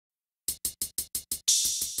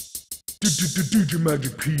DJ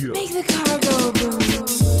Magic Pia. Make the car go boom.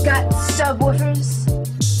 Got subwoofers,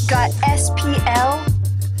 got SPL,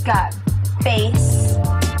 got bass.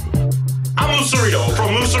 I'm Lucerito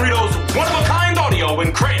from Lucerito's one-of-a-kind audio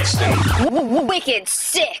in Cranston. Wicked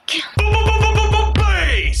sick.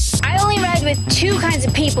 Bass! I only ride with two kinds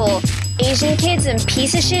of people, Asian kids and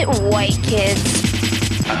piece of shit white kids.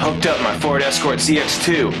 I hooked up my Ford Escort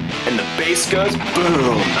CX2, and the bass goes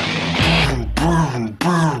boom. Boom,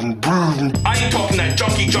 boom, boom. I ain't talking that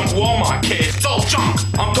junky junk Walmart kid. It's all junk.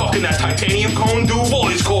 I'm talking that titanium cone dual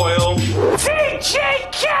voice coil. DJ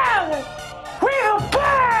Khaled! Real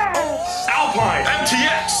bass! Alpine,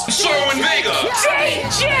 MTX, Soro and Vega.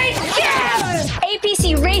 DJ Khaled!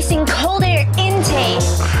 APC Racing cold air intake.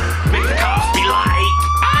 Make the cops be like.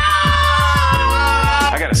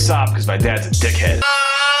 I got a sob because my dad's a dickhead.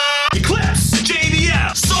 Eclipse,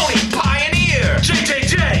 JBL, Sony, Pioneer,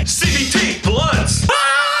 JJJ, CVT, Bloods.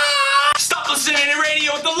 Stop listening to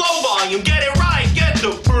radio at the low volume. Get it right. Get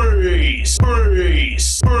the praise,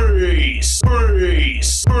 praise, praise,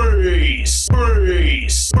 praise, praise,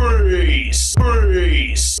 praise, praise,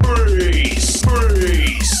 praise, praise,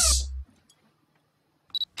 praise.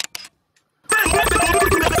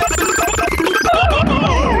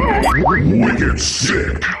 Wicked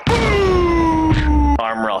sick.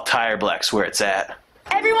 Armor all tire black's where it's at.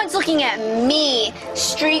 Everyone's looking at me.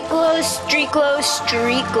 Street glow, street glow,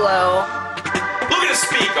 street glow. Look at the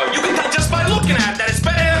speaker. You can tell just by looking at that it's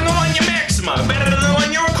better than the one you Maxima, better than the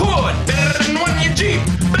one you Record, better than the one you Jeep,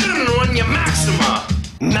 better than the one you Maxima.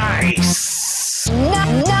 Nice.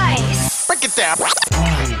 Nice. Break it down.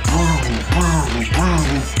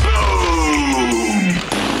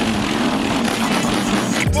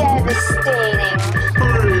 Devastating.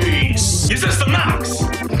 Praise. Is this the max?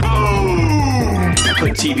 Boom.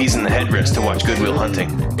 Put TVs in the headrest to watch Good Will Hunting.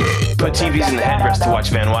 Put TVs in the headrest to watch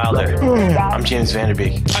Van Wilder. I'm James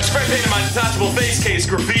Vanderbeek. I spray painted my detachable face case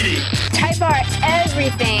graffiti. Type R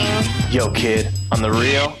everything. Yo, kid, on the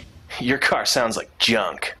real, your car sounds like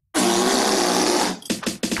junk.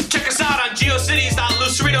 Check us out on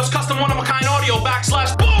GeoCities.Luceritos custom one-of-a-kind audio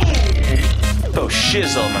 /boom. Oh,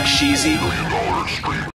 shizzle, my sheezy.